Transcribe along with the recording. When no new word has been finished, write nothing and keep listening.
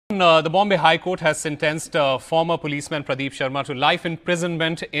The Bombay High Court has sentenced former policeman Pradeep Sharma to life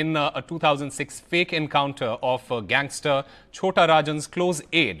imprisonment in a 2006 fake encounter of gangster Chhota Rajan's close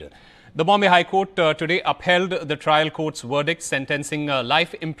aide. The Bombay High Court today upheld the trial court's verdict sentencing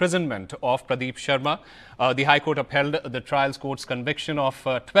life imprisonment of Pradeep Sharma. The High Court upheld the trial court's conviction of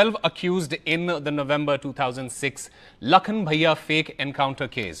 12 accused in the November 2006 Lakhan Bhaiya fake encounter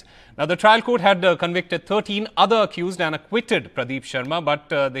case. Now, the trial court had convicted 13 other accused and acquitted Pradeep Sharma, but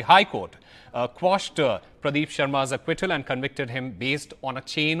the High Court quashed Pradeep Sharma's acquittal and convicted him based on a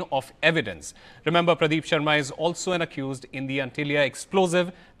chain of evidence. Remember, Pradeep Sharma is also an accused in the Antilia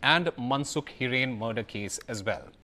explosive and Mansukh Hiren murder case as well.